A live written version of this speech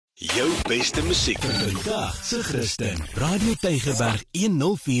Jou beste musiek vandag se Christen. Radio Tafelberg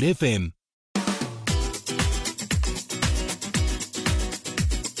 104 FM.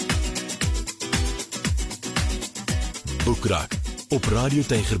 Boekrak op Radio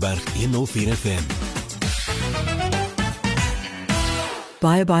Tafelberg 104 FM.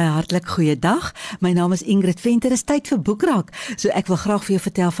 Baie hartlik goeiedag. My naam is Ingrid. Dit is tyd vir Boekrak. So ek wil graag vir jou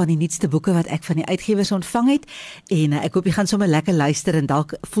vertel van die nuutste boeke wat ek van die uitgewers ontvang het en ek hoop jy gaan sommer lekker luister en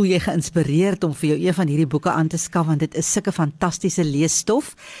dalk voel jy geïnspireerd om vir jou een van hierdie boeke aan te skaf want dit is sulke fantastiese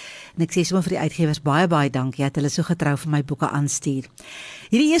leesstof. En ek sê sommer vir die uitgewers baie dankie dat hulle so getrou vir my boeke aanstuur.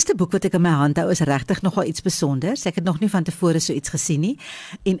 Hierdie eerste boek wat ek in my hand hou is regtig nogal iets spesonders. Ek het nog nie van tevore so iets gesien nie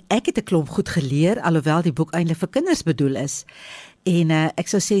en ek het 'n klomp goed geleer alhoewel die boek eintlik vir kinders bedoel is. En ek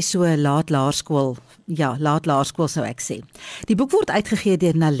sou sê so laat laerskool sou ek sê. Die boek word uitgegee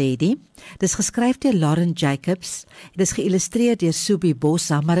deur Naledi. Dit is geskryf deur Lauren Jacobs. Dit is geïllustreer deur Subi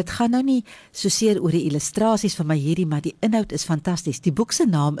Bossa, maar dit gaan nou nie so seer oor die illustrasies van my hierdie, maar die inhoud is fantasties. Die boek se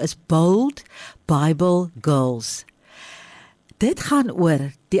naam is Bold Bible Girls. Dit gaan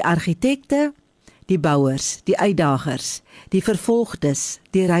oor die argitekte, die bouers, die uitdagers, die vervolgdes,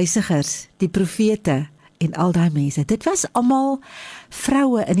 die reisigers, die profete, en al daai mense. Dit was almal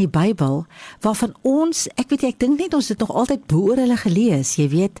vroue in die Bybel waarvan ons, ek dink net ons het nog altyd boor hulle gelees. Jy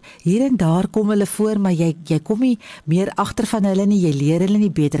weet, hier en daar kom hulle voor, maar jy kom nie meer agter van hulle nie, jy leer hulle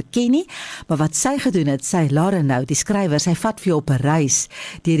nie beter ken nie. Maar wat sy gedoen het, sy Lauren nou, die skrywer, sy vat vir jou op 'n reis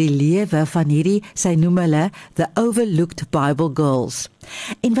deur die lewe van hierdie, sy noem hulle the overlooked Bible girls.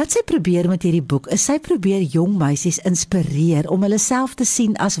 En wat sy probeer met hierdie boek, is sy probeer jong meisies inspireer om hulle self te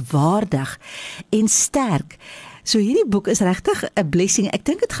sien as waardig en sterk. So hierdie boek is regtig 'n blessing. Ek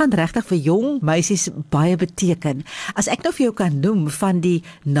dink dit gaan regtig vir jong meisies baie beteken. As ek nou vir jou kan noem van die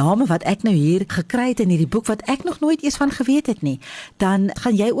name wat ek nou hier gekry het in hierdie boek wat ek nog nooit eens van geweet het nie, dan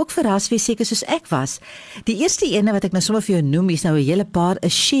gaan jy ook verras wees seker soos ek was. Die eerste ene wat ek nou sommer vir jou noem, is nou 'n hele paar,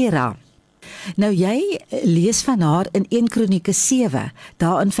 is Shera. Nou jy lees van haar in 1 Kronieke 7,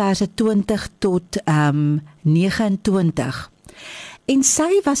 daar in verse 20 tot 29. En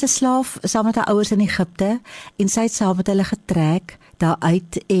sy was 'n slaaf saam met haar ouers in Egipte en sy het saam met hulle getrek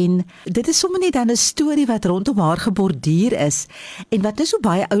daaruit en dit is sommer net dan 'n storie wat rondom haar geborduur is. En wat nou so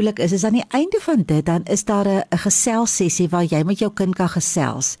baie oulik is aan die einde van dit dan is daar 'n geselsessie waar jy met jou kind kan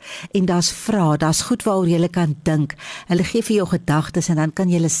gesels en daar's vrae, daar's goed waaroor jy kan dink. Hulle gee vir jou gedagtes en dan kan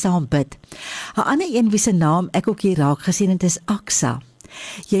jy saam bid. 'n ander een wie se naam ek ook hier raak gesien het is Aksa.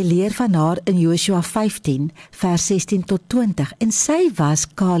 Jy leer van haar in Joshua 15 vers 16 tot 20 en sy was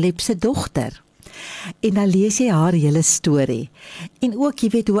Caleb se dogter. En dan lees jy haar hele storie. En ook jy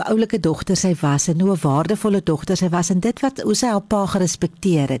weet hoe 'n oulike dogter sy was en hoe 'n waardevolle dogter sy was en dit hoe sy haar pa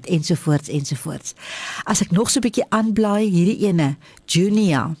gerespekteer het ensovoorts. As ek nog so 'n bietjie aanblaai, hierdie ene,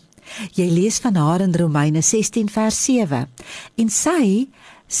 Junia. Jy lees van haar in Romeine 16 vers 7 en sy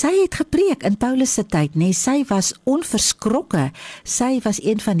het gepreek in Paulus se tyd, nee, sy was onverskrokke. Sy was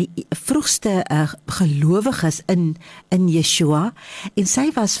een van die vroegste gelowiges in Yeshua en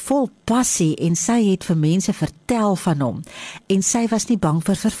sy was vol passie en sy het vir mense vertel van hom en sy was nie bang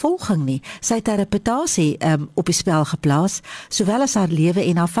vir vervolging nie. Sy het haar reputasie op die spel geplaas, sowel as haar lewe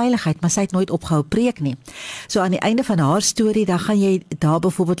en haar veiligheid, maar sy het nooit opgehou preek nie. So aan die einde van haar storie, dan gaan jy daar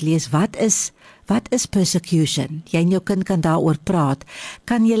byvoorbeeld lees, wat is persecution? Jy en jou kind kan daaroor praat.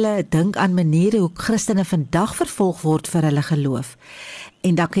 Kan julle dink aan maniere hoe Christene vandag vervolg word vir hulle geloof?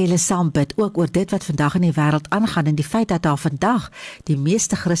 En dan kan julle saam bid ook oor dit wat vandag in die wêreld aangaan en die feit dat daar vandag die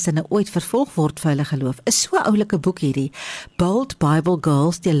meeste Christene ooit vervolg word vir hulle geloof. Is so 'n oulike boek hierdie. Bold Bible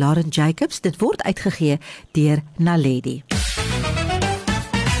Girls deur Lauren Jacobs. Dit word uitgegee deur Naledi.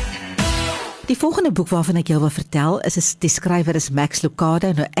 Die volgende boek waarvan ek jou wil vertel die skrywer is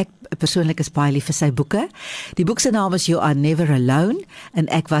Lucado. Nou ek persoonlik is baie lief vir sy boeke. Die boek se naam is You Are Never Alone en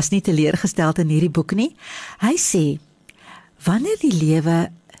ek was nie teleurgesteld in hierdie boek nie. Hy sê, wanneer die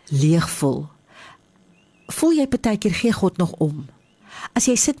lewe leeg voel jy partykeer gee God nog om. As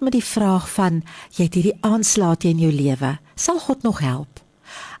jy sit met die vraag van, jy het hierdie aanslae in jou lewe, sal God nog help?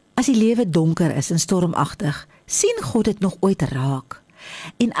 As die lewe donker is en stormagtig, sien God dit nog ooit raak?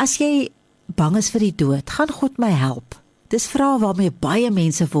 En as jy bang is vir die dood, gaan God my help? Dis vrae waarmee baie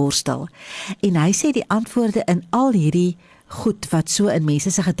mense worstel. En hy sê die antwoorde in al hierdie goed wat so in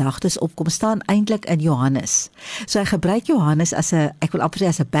mense se gedagtes opkom, staan eintlik in Johannes. So hy gebruik Johannes as 'n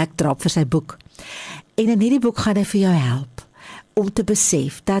backdrop vir sy boek. En in hierdie boek gaan hy vir jou help om te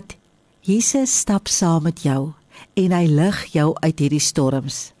besef dat Jesus stap saam met jou en hy lig jou uit hierdie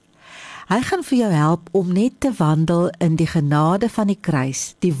storms. Hy gaan vir jou help om net te wandel in die genade van die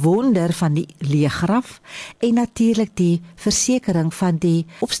kruis, die wonder van die leeggraf en natuurlik die versekering van die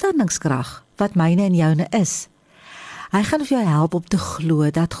opstandingskrag wat myne en joune is. Hy gaan vir jou help om te glo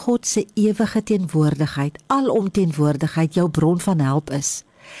dat God se ewige teenwoordigheid, alomteenwoordigheid jou bron van help is.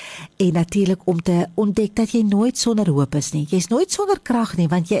 En natuurlik om te ontdek dat jy nooit sonder hoop is nie. Jy is nooit sonder krag nie,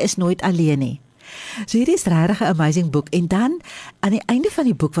 want jy is nooit alleen nie. So hierdie is regtig 'n amazing boek. En dan, aan die einde van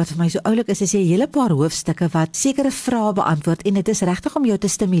die boek, wat vir my so oulik is 'n hele paar hoofstukke wat sekere vrae beantwoord, en dit is regtig om jou te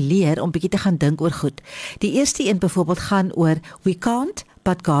stimuleer om bietjie te gaan dink oor goed. Die eerste een byvoorbeeld gaan oor, we can't,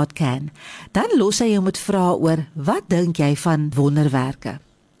 but God can. Dan los hy jou met vrae oor, wat dink jy van wonderwerke?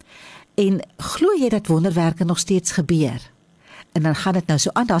 En glo jy dat wonderwerke nog steeds gebeur? En dan gaan dit nou so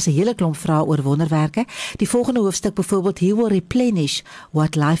aan, daar's 'n hele klomp vrae oor wonderwerke. Die volgende hoofstuk byvoorbeeld, he will replenish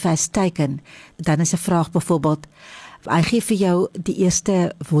what life has taken. Dan is 'n vraag byvoorbeeld, hy gee vir jou die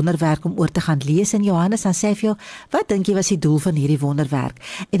eerste wonderwerk om oor te gaan lees in Johannes, dan sê hy vir jou, wat dink jy was die doel van hierdie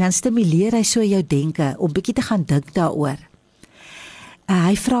wonderwerk? En dan stimuleer hy so jou denke om bietjie te gaan dink daaroor.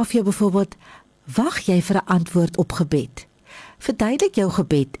 Hy vra vir jou byvoorbeeld, wag jy vir 'n antwoord op gebed? Verduidelik jou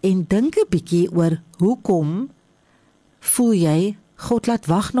gebed en dink 'n bietjie oor hoekom voel jy, God laat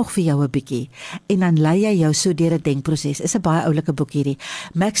wag nog vir jou 'n bietjie, en dan lei jy jou so deur 'n denkproses. Is 'n baie oulike boek hierdie.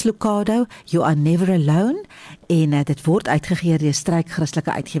 Max Lucado, You Are Never Alone, en dit word uitgegee deur Struik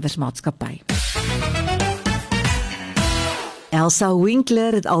Christelike Uitgewersmaatskappy. Elsa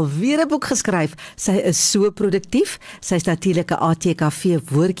Winckler het alweer 'n boek geskryf. Sy is so produktief. Sy is natuurlik 'n ATKV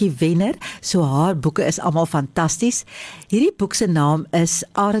woordjie wenner, so haar boeke is almal fantasties. Hierdie boek se naam is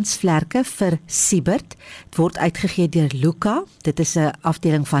Arendsvlerke vir Siebert. Dit word uitgegee deur Luca. Dit is 'n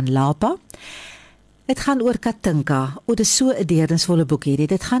afdeling van Lapa. Dit gaan oor Katinka. Dit is so 'n deernisvolle boek hierdie.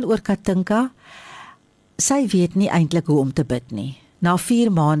 Dit gaan oor Katinka. Sy weet nie eintlik hoe om te bid nie. Na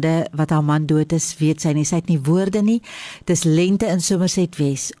 4 maande wat haar man dood is, weet sy nie, sy het nie woorde nie. Dis lente in Somerset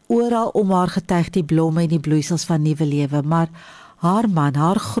Wes. Oral om haar getuig die blomme en die bloeisels van nuwe lewe, maar haar man,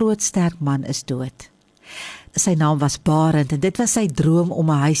 haar groot sterk man is dood. Sy naam was Barend en dit was sy droom om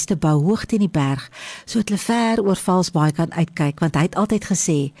 'n huis te bou hoog teen die berg, sodat hulle ver oor Valsbaai kan uitkyk, want hy het altyd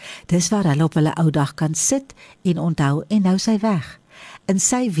gesê, dis waar hulle op hulle ou dag kan sit en onthou, en nou sy weg. En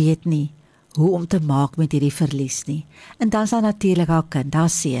sy weet nie hoe om te maak met hierdie verlies nie. En dan is daar natuurlik haar kind, haar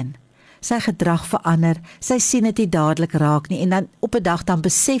seun. Sy gedrag verander, sy sien dit nie dadelik raak nie, en dan op 'n dag dan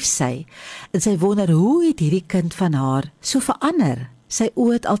besef sy, en sy wonder, hoe het hierdie kind van haar so verander? Sy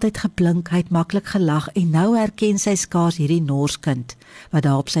oë het altyd geblink, hy het maklik gelag, en nou herken sy skaars hierdie norskind, wat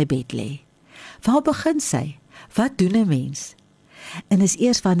daar op sy bed lê. Waar begin sy? Wat doen 'n mens? En is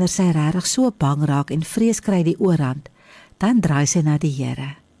eers wanneer sy regtig so bang raak, en vrees kry die oorhand, dan draai sy na die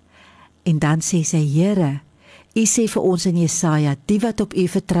Here. En dan sê sy, Here, U sê vir ons in Jesaja, die wat op U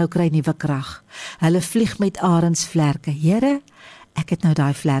vertrou kry nuwe krag. Hulle vlieg met arendsvlerke. Here, ek het nou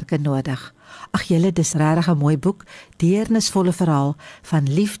daai vlerke nodig. Ag julle, dis regtig 'n mooi boek, deernisvolle verhaal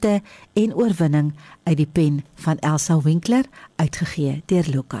van liefde en oorwinning uit die pen van Elsa Winckler, uitgegee deur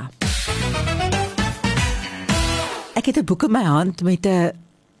Luca. Ek het 'n boek in my hand met 'n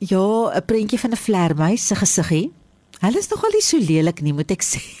prentjie van 'n vlermuis se gesiggie. Hulle is nogal nie so lelik nie, moet ek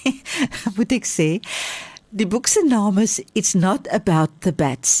sê. moet ek sê. Die boek se naam is It's Not About the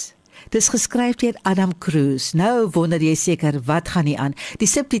Bats. Dis geskryf deur Adam Cruz. Nou wonder jy seker, wat gaan nie aan? Die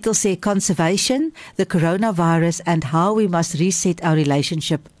subtitel sê Conservation, the Coronavirus and How We Must Reset Our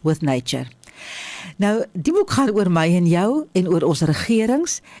Relationship with Nature. Nou, die boek gaan oor my en jou en oor ons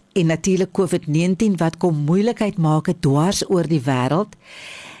regerings en natuurlik COVID-19 wat kom moeilikheid maak het dwars oor die wêreld.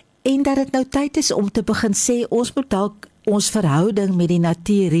 En dat dit nou tyd is om te begin sê, ons moet dalk ons verhouding met die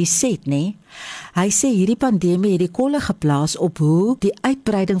natuur reset, nee? Hy sê hierdie pandemie het die kolle geplaas op hoe die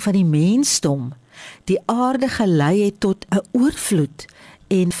uitbreiding van die mensdom die aarde gelei het tot 'n oorvloed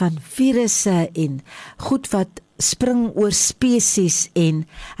en van virusse en goed wat spring oor spesies, en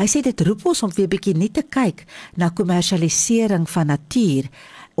hy sê dit roep ons om weer bietjie nie te kyk na kommersialisering van natuur,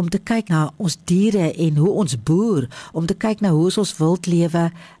 om te kyk na ons diere en hoe ons boer, om te kyk na hoe ons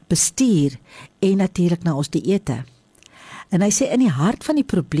wildlewe bestuur en natuurlik na ons dieete. En hy sê in die hart van die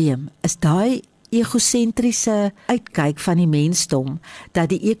probleem is daai egosentriese uitkyk van die mensdom, dat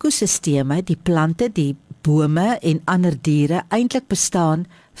die ekosisteme, die plante, die bome en ander diere eintlik bestaan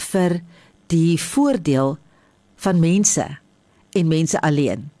vir die voordeel van mense en mense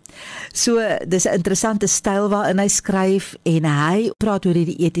alleen. So, dis 'n interessante styl waarin hy skryf en hy praat oor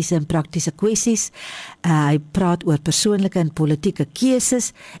die etiese en praktiese kwessies. Hy praat oor persoonlike en politieke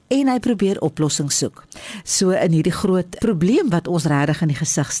keuses en hy probeer oplossings soek. So in hierdie groot probleem wat ons regtig in die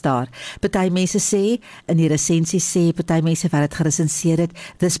gesig staar. Party mense sê, in die resensies sê party mense wat dit geresenseer het,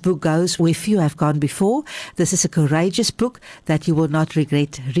 this book goes where few have gone before. This is a courageous book that you will not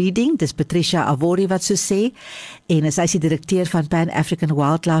regret reading. Dis Patricia Avori wat so sê. En sy is die direkteur van Pan-African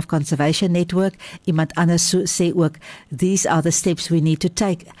Wildlife Conservation Network. Iemand anders so sê ook, these are the steps we need to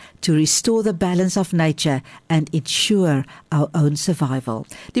take to restore the balance of nature and ensure our own survival.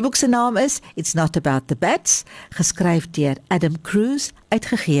 Die boek se naam is It's Not About the Bats, geskryf deur Adam Cruz,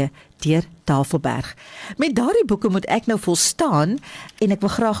 uitgegee deur Tafelberg. Met daardie boeke moet ek nou volstaan en ek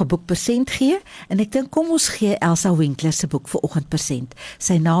wil graag 'n boek persent gee en ek dink kom ons gee Elsa Winckler se boek vir oggend persent.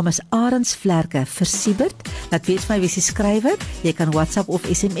 Sy naam is Arendsvlerke vir Siebert. Laat weet my wie se skrywer. Jy kan WhatsApp of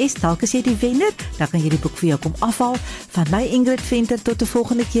SMS, dalk as jy die wenner, dan kan jy die boek vir jou kom afhaal. Van my Ingrid Venter tot 'n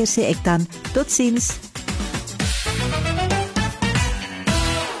volgende keer sê ek dan totsiens.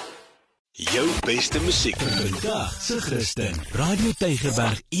 Jou beste musiek vir vandag se Christen. Radio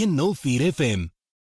Tafelberg 104 FM.